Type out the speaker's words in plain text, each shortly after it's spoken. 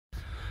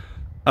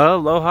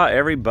Aloha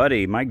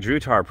everybody, Mike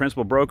Drutar,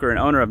 principal broker and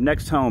owner of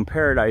NextHome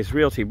Paradise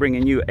Realty,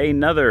 bringing you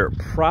another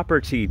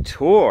property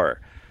tour.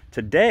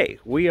 Today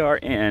we are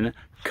in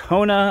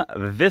Kona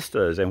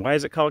Vistas. And why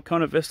is it called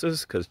Kona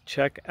Vistas? Because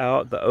check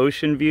out the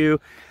ocean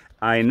view.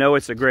 I know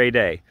it's a gray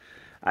day,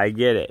 I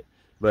get it,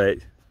 but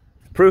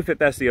proof that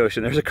that's the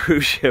ocean. There's a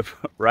cruise ship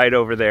right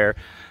over there.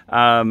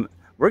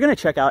 We're going to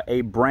check out a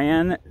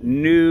brand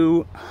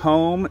new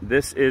home.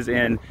 This is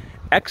in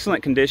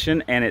excellent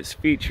condition, and it's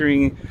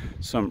featuring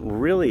some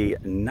really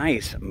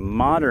nice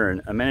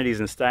modern amenities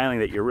and styling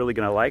that you're really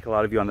going to like. A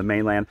lot of you on the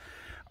mainland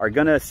are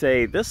going to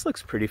say this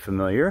looks pretty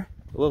familiar,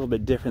 a little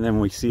bit different than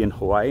we see in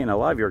Hawaii, and a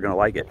lot of you are going to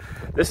like it.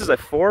 This is a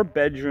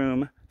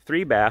 4-bedroom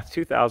 3-bath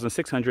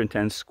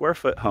 2,610 square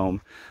foot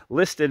home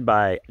listed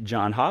by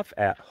John Hoff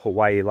at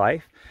Hawaii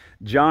Life.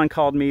 John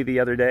called me the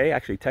other day,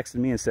 actually texted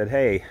me and said,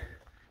 hey,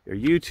 your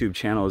YouTube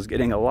channel is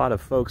getting a lot of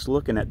folks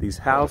looking at these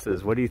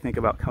houses. What do you think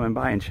about coming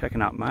by and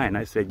checking out mine?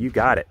 I said, you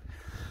got it.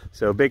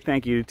 So big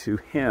thank you to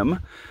him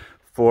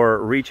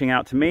for reaching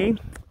out to me.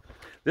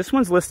 This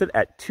one's listed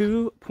at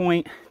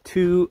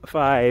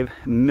 $2.25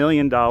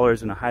 million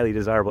in a highly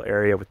desirable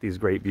area with these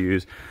great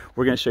views.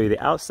 We're going to show you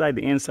the outside,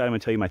 the inside. I'm going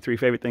to tell you my 3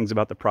 favorite things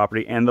about the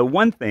property and the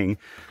one thing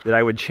that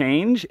I would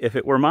change if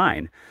it were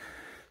mine.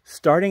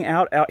 Starting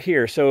out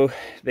here, so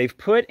they've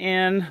put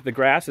in the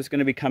grass that's going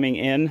to be coming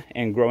in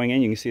and growing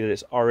in. You can see that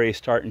it's already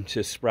starting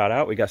to sprout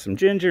out. We got some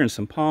ginger and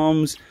some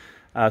palms,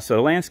 so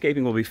the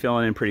landscaping will be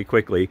filling in pretty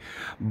quickly.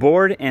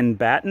 Board and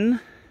batten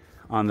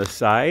on the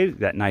side,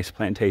 that nice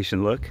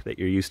plantation look that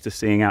you're used to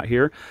seeing out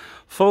here.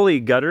 Fully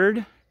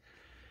guttered,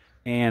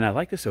 and I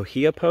like this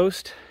ohia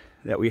post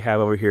that we have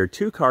over here.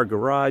 2-car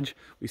garage.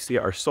 We see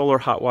our solar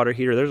hot water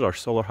heater. There's our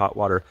solar hot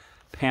water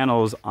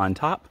panels on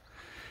top.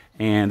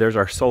 And there's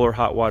our solar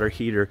hot water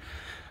heater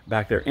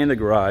back there in the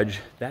garage.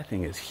 That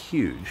thing is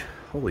huge.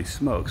 Holy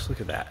smokes, look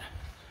at that.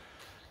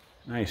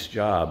 Nice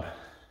job.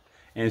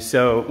 And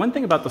so one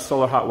thing about the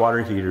solar hot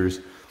water heaters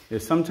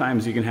is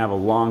sometimes you can have a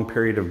long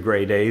period of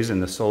gray days and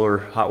the solar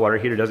hot water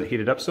heater doesn't heat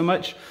it up so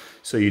much.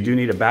 So you do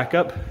need a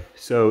backup.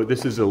 So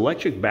this is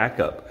electric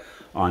backup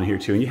on here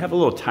too. And you have a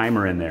little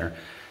timer in there.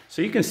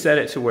 So you can set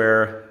it to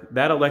where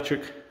that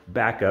electric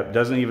backup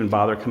doesn't even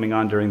bother coming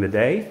on during the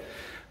day.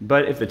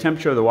 But if the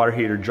temperature of the water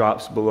heater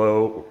drops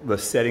below the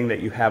setting that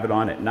you have it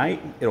on at night,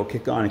 it'll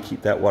kick on and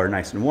keep that water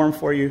nice and warm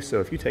for you.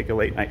 So if you take a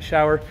late night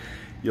shower,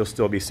 you'll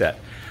still be set.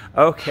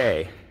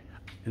 Okay,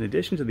 in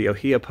addition to the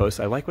ohia posts,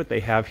 I like what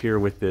they have here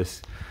with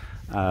this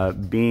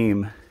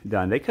beam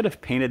done. They could have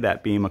painted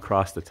that beam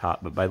across the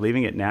top, but by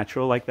leaving it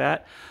natural like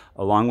that,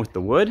 along with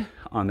the wood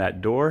on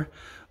that door,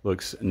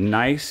 looks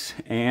nice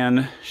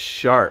and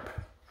sharp.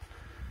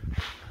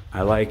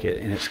 I like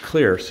it, and it's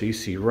clear, so you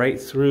see right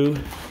through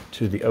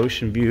to the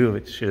ocean view,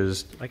 which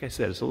is, like I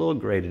said, it's a little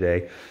gray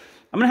today.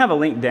 I'm going to have a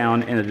link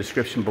down in the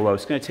description below.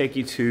 It's going to take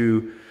you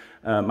to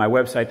my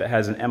website that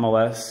has an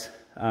MLS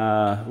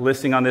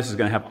listing on this. It's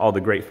going to have all the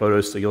great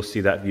photos, so you'll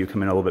see that view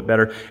come in a little bit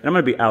better. And I'm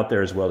going to be out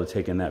there as well to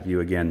take in that view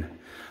again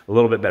a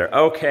little bit better.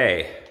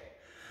 Okay,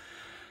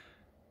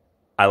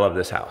 I love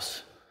this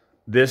house.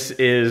 This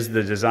is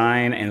the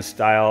design and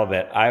style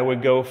that I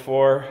would go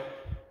for.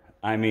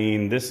 I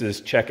mean, this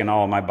is checking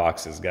all of my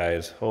boxes,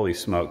 guys. Holy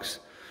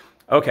smokes.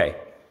 Okay,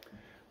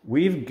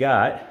 we've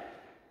got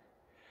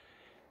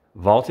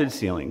vaulted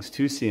ceilings,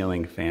 2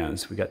 ceiling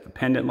fans. We got the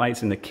pendant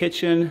lights in the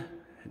kitchen.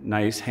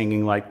 Nice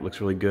hanging light,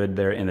 looks really good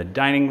there in the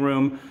dining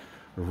room.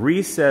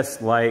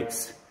 Recessed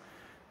lights.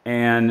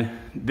 And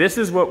this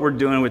is what we're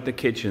doing with the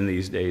kitchen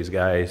these days,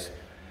 guys.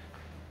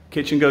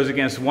 Kitchen goes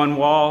against one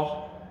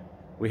wall.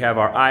 We have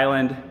our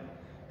island,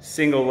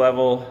 single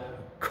level,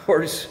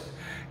 quartz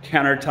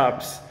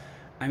countertops.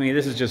 I mean,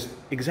 this is just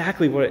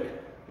exactly what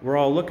we're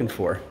all looking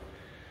for.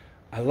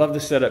 I love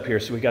the setup here.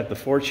 So we got the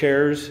 4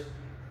 chairs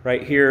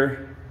right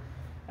here.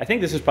 I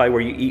think this is probably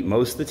where you eat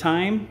most of the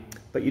time,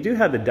 but you do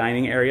have the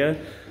dining area.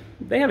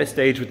 They have it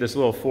staged with this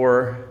little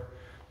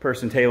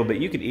 4-person table, but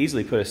you could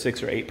easily put a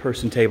 6 or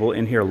 8-person table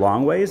in here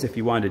long ways if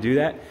you wanted to do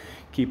that.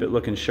 Keep it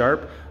looking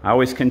sharp. I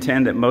always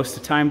contend that most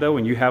of the time though,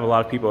 when you have a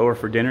lot of people over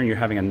for dinner and you're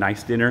having a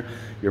nice dinner,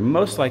 you're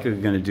most likely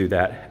going to do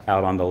that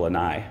out on the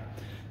lanai.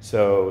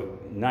 So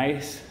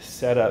nice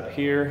setup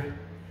here,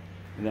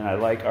 and then I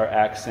like our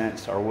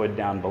accents, our wood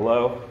down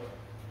below.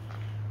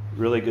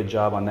 Really good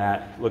job on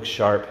that, looks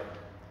sharp.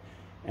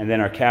 And then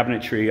our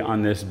cabinetry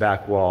on this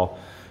back wall.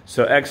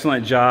 So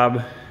excellent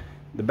job.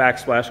 The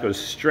backsplash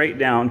goes straight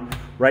down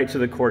right to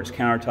the quartz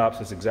countertops.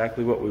 That's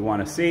exactly what we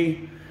want to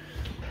see.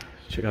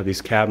 Check out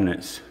these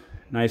cabinets.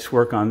 Nice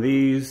work on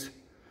these.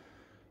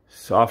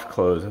 Soft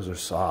close, those are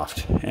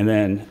soft. And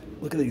then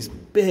look at these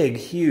big,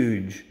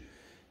 huge,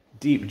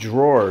 deep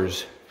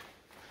drawers.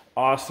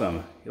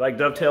 Awesome. You like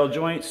dovetail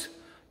joints?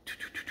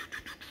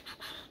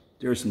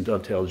 There's some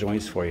dovetail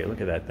joints for you.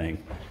 Look at that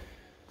thing.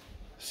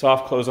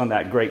 Soft close on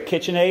that great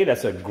KitchenAid.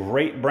 That's a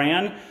great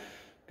brand.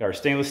 Got our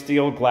stainless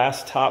steel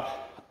glass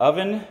top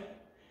oven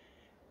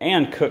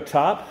and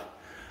cooktop.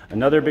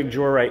 Another big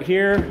drawer right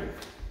here.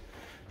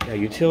 Got a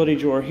utility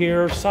drawer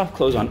here. Soft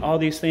close on all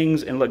these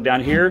things. And look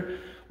down here.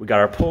 We got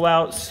our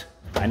pullouts.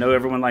 I know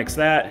everyone likes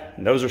that.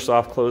 And those are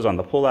soft close on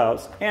the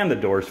pullouts and the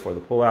doors for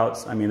the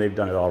pullouts. I mean, they've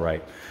done it all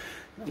right.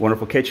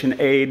 Wonderful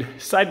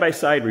KitchenAid,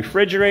 side-by-side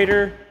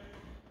refrigerator.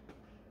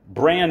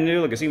 Brand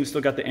new. Look, it's even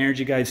still got the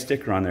Energy Guide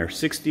sticker on there.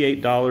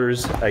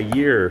 $68 a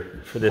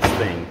year for this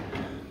thing.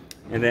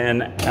 And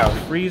then our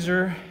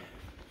freezer.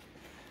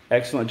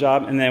 Excellent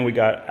job. And then we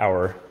got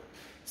our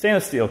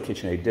stainless steel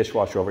KitchenAid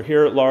dishwasher over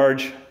here.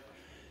 Large,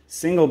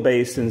 single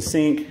basin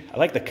sink. I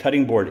like the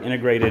cutting board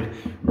integrated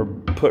or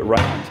put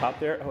right on top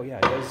there. Oh yeah,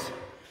 it does.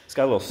 It's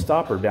got a little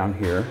stopper down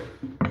here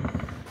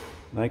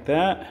like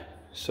that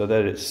so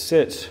that it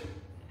sits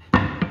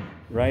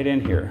right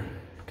in here.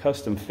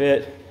 Custom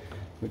fit.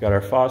 We got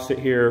our faucet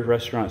here,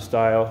 restaurant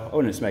style. Oh,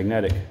 and it's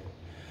magnetic.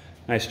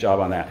 Nice job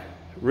on that.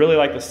 Really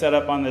like the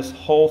setup on this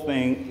whole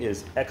thing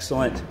is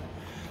excellent.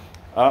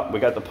 We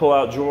got the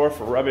pull-out drawer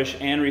for rubbish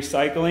and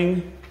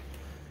recycling.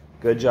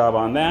 Good job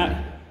on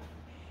that.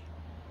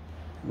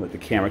 Let the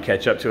camera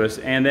catch up to us.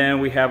 And then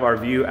we have our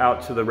view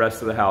out to the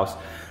rest of the house.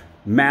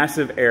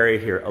 Massive area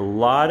here. A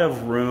lot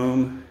of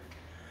room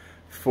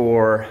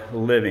for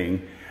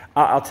living.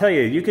 I'll tell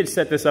you, you could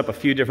set this up a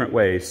few different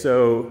ways.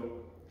 So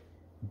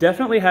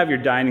definitely have your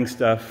dining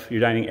stuff, your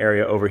dining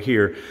area over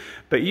here.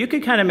 But you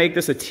could kind of make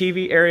this a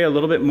TV area a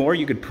little bit more.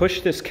 You could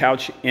push this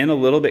couch in a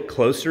little bit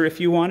closer if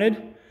you wanted.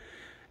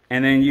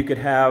 And then you could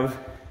have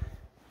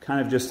kind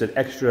of just an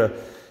extra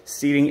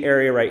seating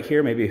area right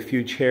here, maybe a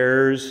few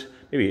chairs,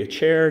 maybe a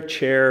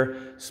chair,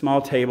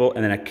 small table,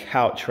 and then a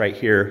couch right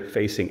here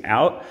facing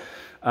out.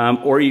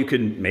 Or you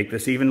could make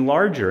this even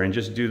larger and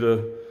just do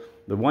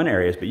the one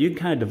areas, but you can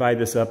kind of divide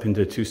this up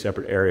into two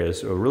separate areas.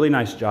 So a really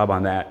nice job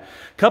on that.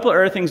 A couple of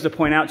other things to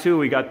point out too.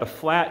 We got the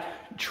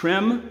flat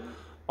trim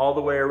all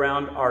the way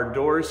around our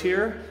doors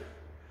here.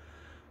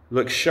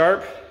 Looks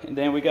sharp. And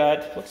then we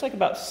got, looks like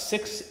about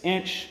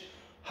 6-inch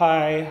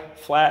high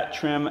flat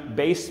trim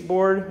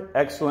baseboard.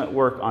 Excellent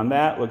work on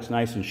that. Looks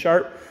nice and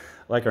sharp.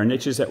 Like our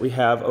niches that we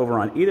have over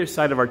on either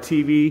side of our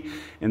TV.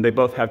 And they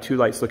both have two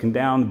lights looking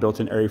down, the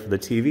built-in area for the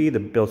TV, the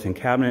built-in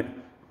cabinet.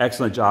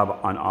 Excellent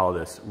job on all of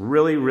this.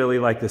 Really, really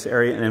like this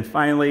area. And then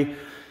finally,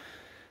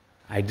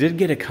 I did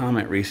get a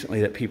comment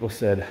recently that people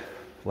said,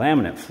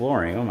 laminate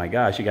flooring. Oh my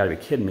gosh, you gotta be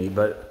kidding me.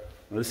 But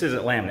well, this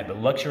isn't laminate, but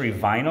luxury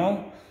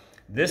vinyl.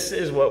 This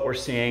is what we're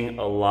seeing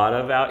a lot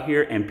of out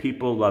here and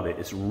people love it.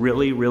 It's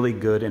really, really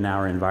good in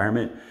our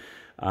environment.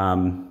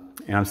 And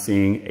I'm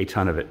seeing a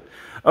ton of it.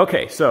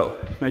 Okay, so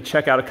I'm gonna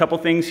check out a couple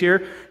things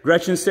here.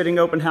 Gretchen's sitting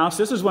open house.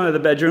 This is one of the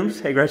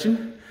bedrooms. Hey,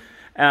 Gretchen.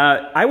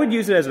 I would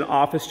use it as an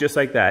office just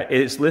like that.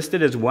 It's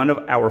listed as one of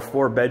our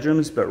 4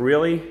 bedrooms, but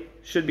really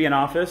should be an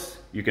office.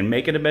 You can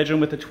make it a bedroom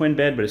with a twin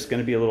bed, but it's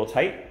gonna be a little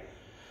tight.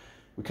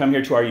 We come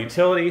here to our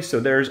utility, so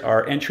there's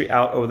our entry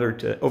out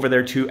over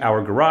there to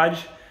our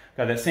garage.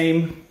 Got that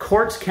same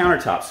quartz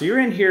countertop. So you're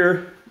in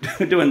here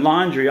doing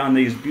laundry on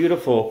these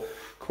beautiful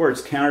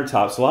quartz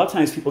countertops. A lot of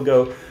times people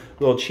go a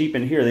little cheap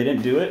in here. They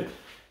didn't do it.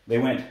 They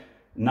went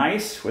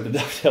nice with the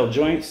dovetail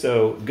joint,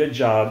 so good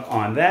job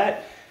on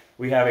that.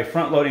 We have a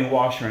front-loading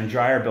washer and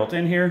dryer built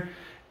in here,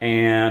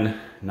 and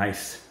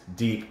nice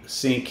deep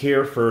sink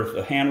here for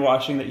the hand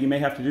washing that you may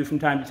have to do from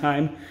time to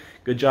time.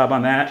 Good job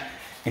on that.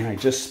 And I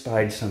just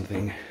spied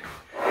something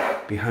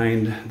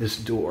behind this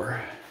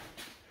door.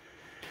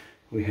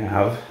 We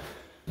have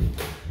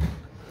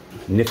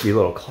a nifty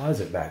little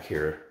closet back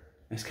here.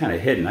 It's kind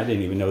of hidden. I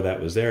didn't even know that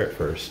was there at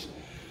first.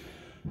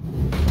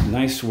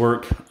 Nice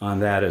work on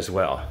that as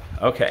well.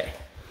 Okay,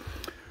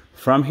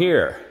 from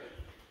here,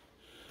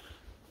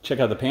 check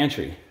out the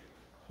pantry.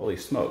 Holy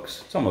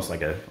smokes, it's almost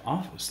like an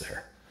office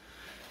there.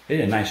 They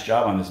did a nice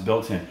job on this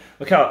built-in.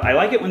 Look how, I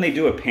like it when they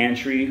do a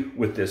pantry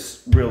with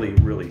this really,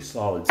 really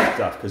solid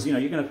stuff, because you know,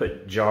 you're gonna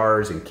put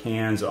jars and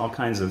cans, all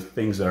kinds of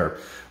things that are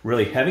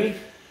really heavy.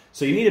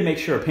 So you need to make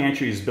sure a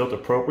pantry is built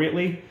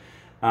appropriately.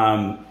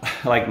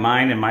 Like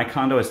mine in my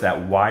condo, it's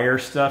that wire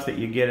stuff that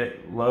you get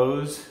at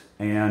Lowe's.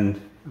 And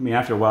I mean,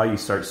 after a while you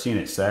start seeing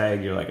it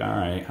sag, you're like, all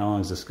right, how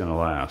long is this gonna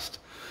last?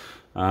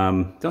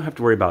 Don't have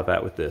to worry about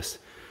that with this.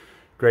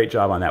 Great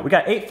job on that. We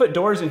got 8-foot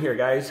doors in here,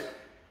 guys.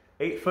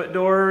 8-foot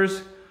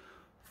doors,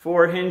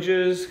 4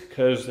 hinges,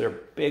 because they're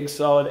big,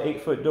 solid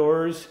 8-foot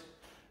doors.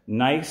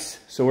 Nice.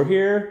 So we're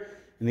here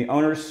in the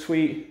owner's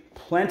suite.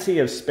 Plenty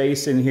of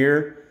space in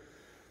here.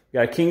 We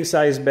got a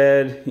king-size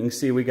bed. You can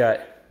see we got,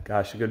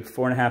 gosh, a good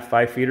 4.5,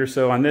 5 feet or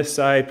so on this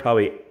side.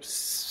 Probably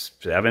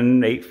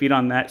 7, 8 feet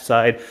on that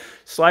side.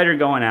 Slider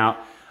going out.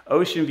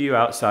 Ocean view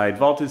outside.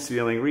 Vaulted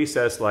ceiling,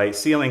 recessed light,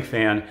 ceiling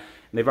fan.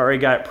 And they've already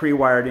got it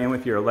pre-wired in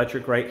with your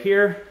electric right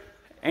here.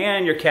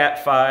 And your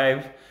Cat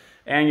 5.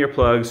 And your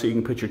plug, so you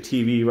can put your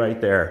TV right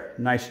there.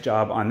 Nice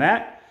job on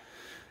that.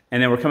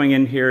 And then we're coming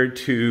in here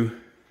to,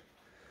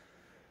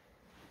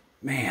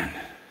 man,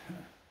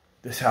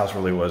 this house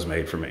really was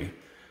made for me.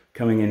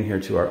 Coming in here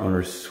to our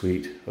owner's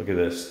suite. Look at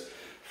this.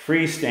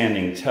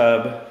 Freestanding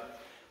tub. I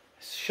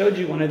showed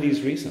you one of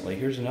these recently.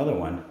 Here's another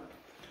one.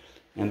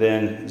 And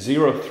then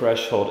 0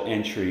 threshold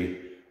entry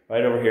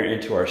right over here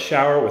into our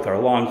shower with our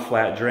long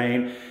flat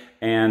drain.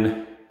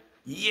 And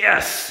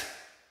yes,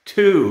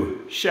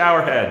 2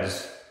 shower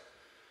heads.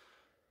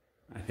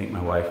 I think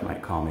my wife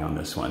might call me on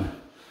this one.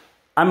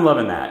 I'm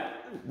loving that.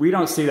 We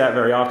don't see that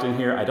very often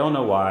here. I don't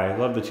know why. I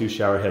love the 2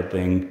 shower head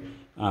thing.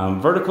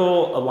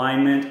 Vertical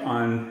alignment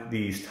on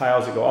these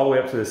tiles that go all the way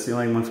up to the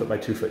ceiling, 1 foot by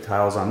 2 foot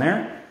tiles on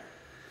there.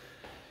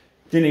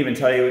 Didn't even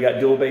tell you we got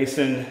dual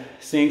basin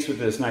sinks with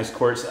this nice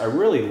quartz. I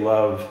really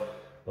love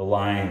the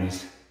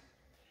lines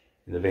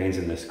and the veins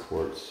in this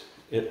quartz.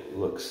 It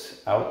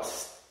looks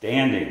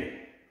outstanding.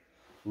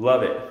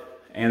 Love it.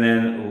 And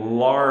then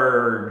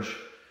large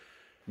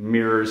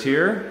mirrors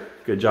here.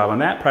 Good job on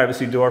that.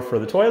 Privacy door for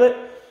the toilet.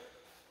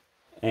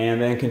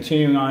 And then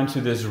continuing on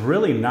to this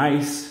really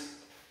nice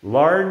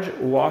large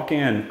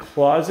walk-in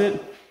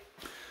closet.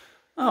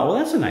 Oh, well,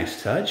 that's a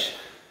nice touch.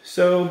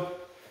 So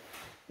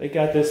they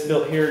got this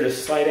built here at a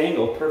slight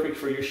angle, perfect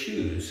for your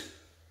shoes.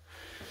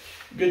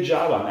 Good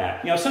job on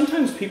that. You know,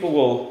 sometimes people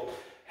will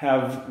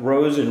have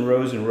rows and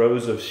rows and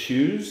rows of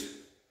shoes.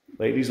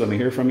 Ladies, let me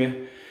hear from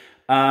you.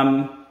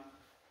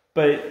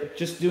 But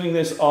just doing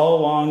this all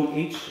along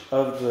each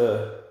of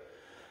the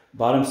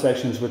bottom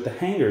sections with the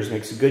hangers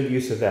makes a good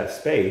use of that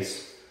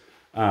space.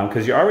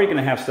 Because you're already going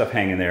to have stuff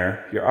hanging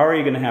there. You're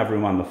already going to have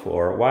room on the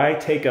floor. Why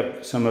take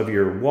up some of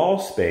your wall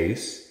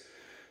space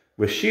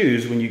with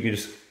shoes when you can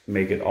just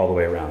make it all the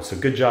way around? So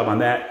good job on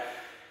that.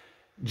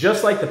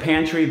 Just like the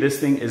pantry, this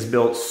thing is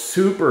built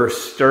super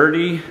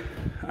sturdy.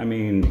 I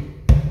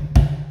mean,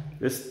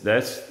 this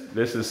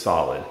is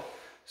solid.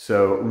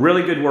 So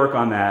really good work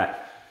on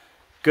that.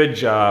 Good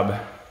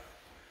job.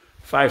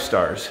 5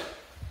 stars.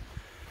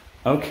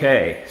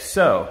 Okay,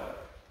 so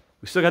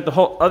we still got the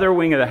whole other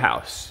wing of the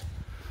house.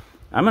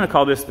 I'm going to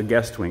call this the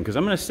guest wing because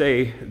I'm going to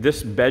say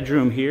this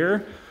bedroom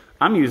here,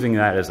 I'm using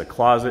that as a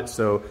closet.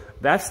 So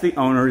that's the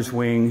owner's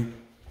wing.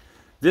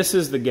 This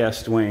is the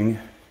guest wing.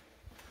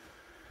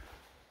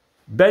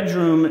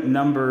 Bedroom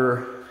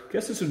number, I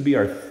guess this would be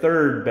our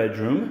 3rd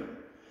bedroom.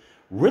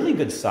 Really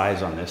good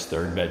size on this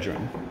 3rd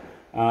bedroom.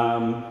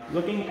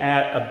 Looking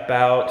at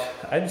about,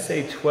 I'd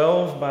say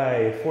 12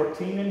 by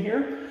 14 in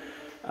here.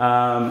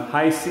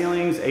 High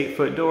ceilings,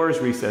 8-foot doors,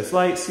 recessed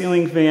light,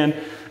 ceiling fan.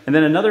 And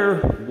then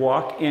another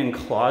walk-in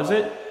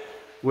closet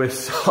with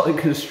solid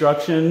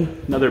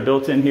construction, another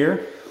built-in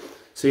here.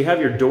 So you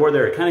have your door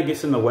there, it kind of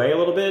gets in the way a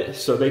little bit.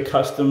 So they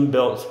custom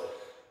built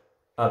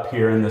up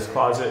here in this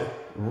closet.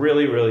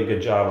 Really, really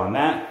good job on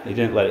that. They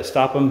didn't let it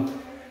stop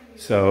them.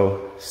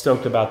 So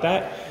stoked about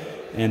that.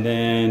 And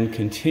then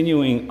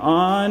continuing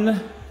on.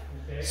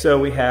 So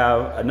we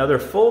have another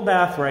full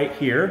bath right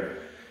here.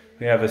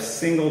 We have a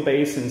single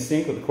basin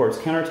sink with a quartz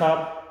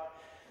countertop.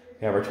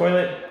 We have our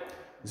toilet.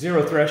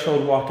 0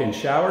 threshold walk-in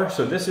shower.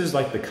 So this is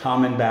like the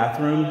common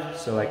bathroom.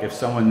 So like if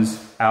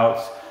someone's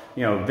out,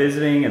 you know,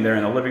 visiting and they're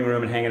in the living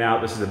room and hanging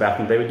out, this is the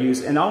bathroom they would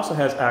use. And also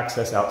has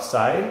access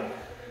outside.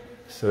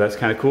 So that's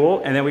kind of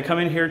cool. And then we come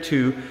in here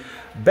to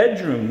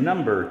bedroom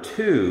number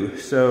 2.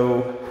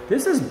 So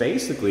this is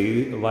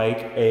basically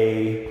like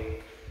a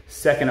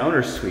second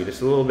owner's suite.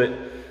 It's a little bit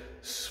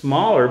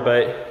smaller,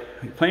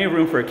 but plenty of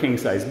room for a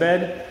king-size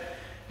bed.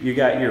 You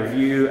got your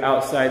view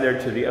outside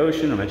there to the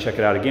ocean. I'm gonna check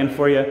it out again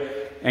for you.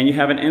 And you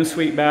have an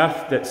en-suite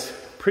bath that's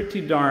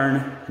pretty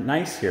darn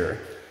nice here.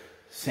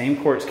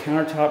 Same quartz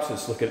countertops, so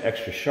it's looking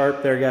extra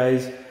sharp there,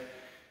 guys.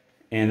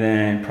 And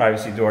then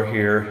privacy door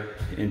here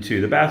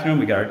into the bathroom.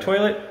 We got our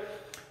toilet.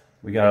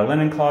 We got a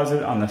linen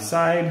closet on the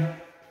side.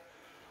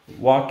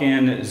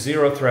 Walk-in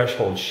 0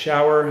 threshold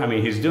shower. I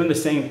mean, he's doing the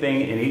same thing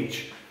in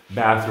each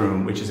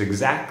bathroom, which is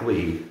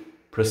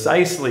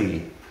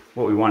precisely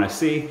what we want to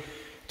see.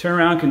 Turn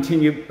around,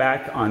 continue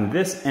back on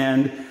this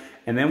end,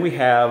 and then we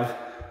have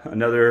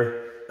another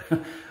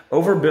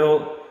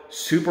overbuilt,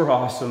 super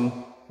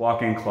awesome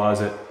walk-in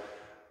closet.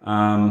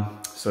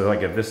 So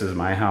like if this is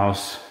my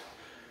house,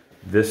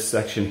 this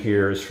section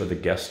here is for the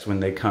guests when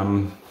they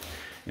come.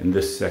 And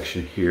this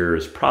section here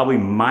is probably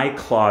my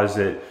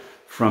closet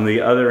from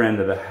the other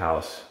end of the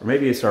house. Or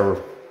maybe it's our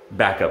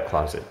backup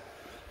closet.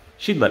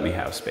 She'd let me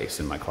have space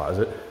in my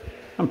closet.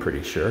 I'm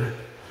pretty sure.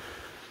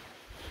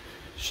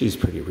 She's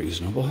pretty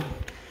reasonable.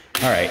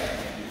 All right,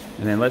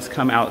 and then let's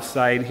come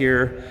outside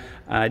here.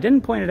 I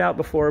didn't point it out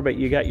before, but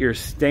you got your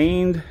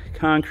stained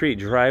concrete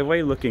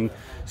driveway looking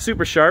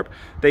super sharp.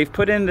 They've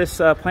put in this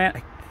plant,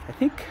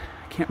 I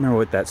can't remember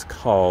what that's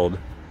called,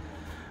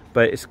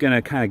 but it's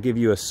gonna kind of give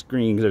you a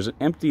screen. There's an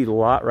empty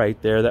lot right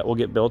there that will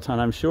get built on,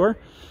 I'm sure.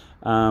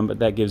 But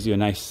that gives you a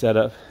nice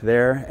setup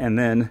there. And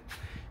then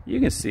you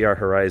can see our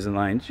horizon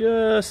line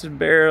just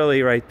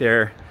barely right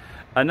there.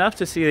 Enough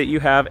to see that you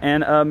have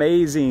an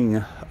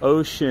amazing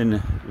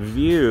ocean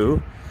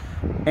view.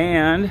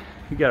 And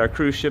you got our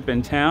cruise ship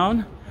in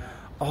town,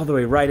 all the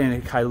way right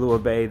into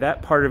Kailua Bay.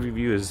 That part of your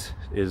view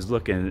is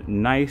looking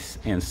nice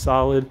and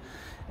solid.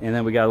 And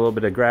then we got a little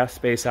bit of grass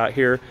space out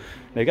here.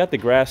 They got the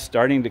grass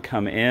starting to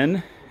come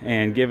in,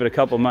 and give it a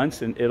couple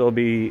months and it'll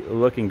be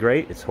looking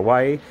great. It's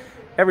Hawaii.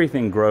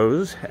 Everything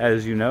grows,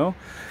 as you know.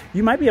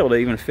 You might be able to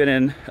even fit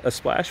in a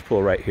splash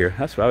pool right here.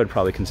 That's what I would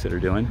probably consider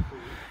doing.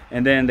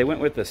 And then they went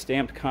with the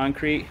stamped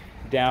concrete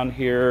down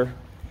here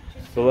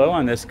below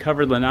on this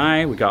covered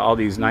lanai. We got all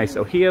these nice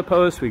ohia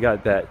posts. We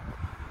got that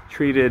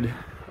treated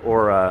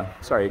or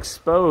sorry,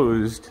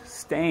 exposed,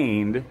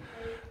 stained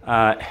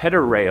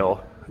header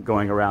rail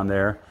going around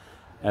there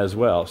as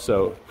well.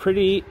 So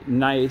pretty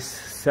nice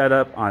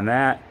setup on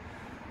that.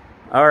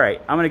 All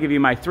right, I'm gonna give you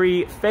my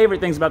 3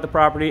 favorite things about the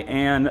property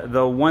and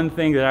the one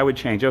thing that I would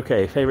change.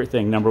 Okay, favorite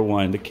thing, number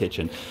 1, the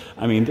kitchen.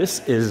 I mean,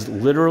 this is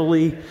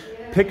literally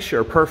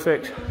picture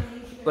perfect.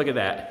 Look at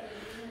that.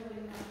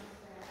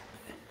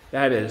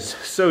 That is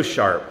so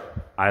sharp.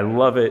 I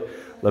love it,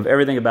 love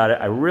everything about it.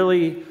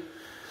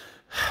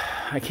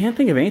 I can't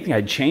think of anything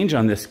I'd change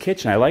on this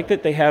kitchen. I like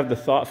that they have the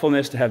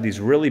thoughtfulness to have these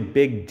really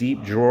big,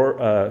 deep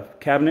drawer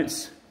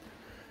cabinets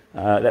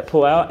that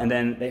pull out, and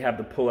then they have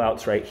the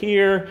pull-outs right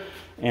here,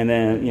 and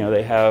then, you know,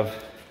 they have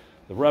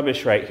the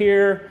rubbish right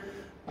here.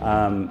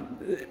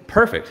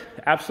 Perfect,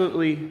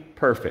 absolutely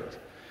perfect.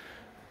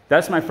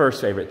 That's my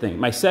first favorite thing.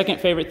 My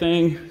second favorite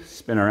thing,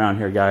 spin around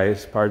here,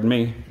 guys, pardon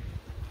me,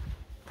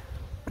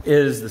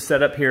 is the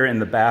setup here in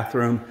the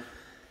bathroom.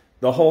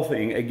 The whole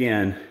thing,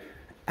 again,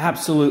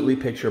 absolutely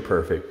picture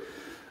perfect.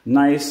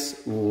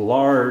 Nice,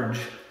 large,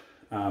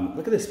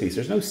 look at this piece.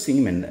 There's no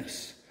seam in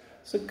this.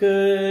 It's a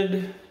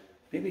good,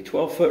 maybe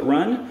 12-foot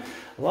run.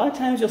 A lot of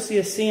times you'll see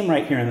a seam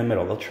right here in the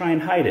middle. They'll try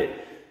and hide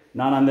it.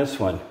 Not on this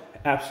one.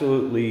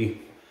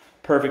 Absolutely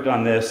perfect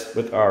on this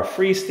with our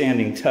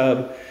freestanding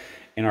tub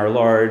and our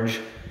large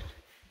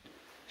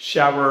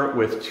shower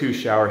with 2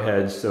 shower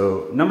heads.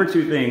 So number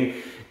 2 thing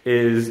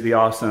is the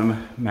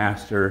awesome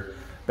master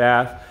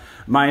bath.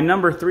 My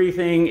number 3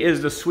 thing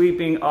is the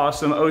sweeping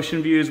awesome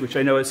ocean views, which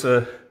I know it's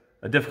a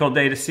difficult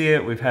day to see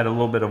it. We've had a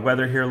little bit of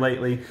weather here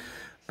lately,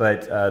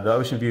 but the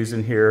ocean views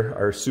in here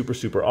are super,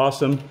 super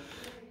awesome.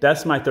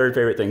 That's my 3rd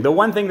favorite thing. The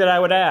one thing that I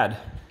would add,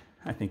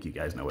 I think you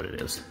guys know what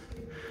it is.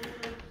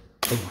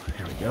 Oh,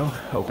 there we go.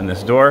 Open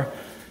this door.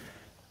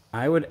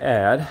 I would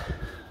add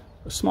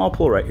a small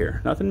pool right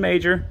here. Nothing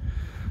major.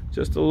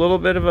 Just a little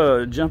bit of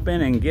a jump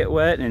in and get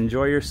wet and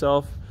enjoy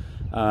yourself.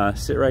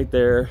 Sit right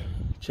there,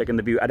 checking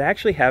the view. I'd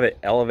actually have it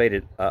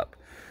elevated up,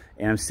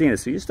 and I'm seeing it.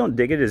 So you just don't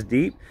dig it as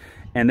deep.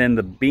 And then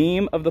the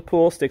beam of the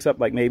pool sticks up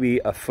like maybe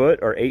a foot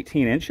or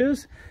 18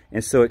 inches.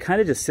 And so it kind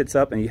of just sits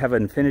up and you have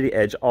an infinity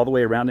edge all the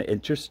way around it.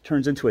 It just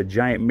turns into a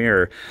giant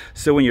mirror.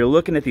 So when you're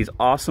looking at these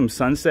awesome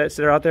sunsets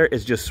that are out there,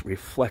 it's just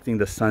reflecting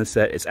the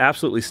sunset. It's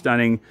absolutely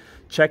stunning.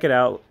 Check it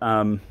out.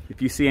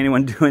 If you see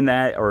anyone doing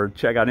that, or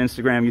check out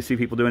Instagram, you see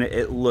people doing it,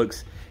 it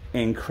looks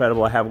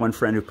incredible. I have one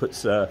friend who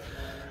puts a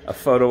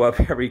photo up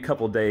every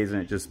couple days,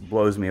 and it just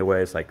blows me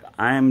away. It's like,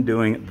 I'm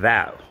doing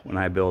that when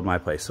I build my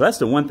place. So that's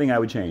the one thing I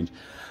would change.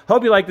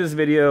 Hope you like this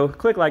video.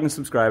 Click like and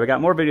subscribe. I got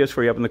more videos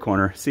for you up in the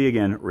corner. See you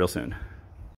again real soon.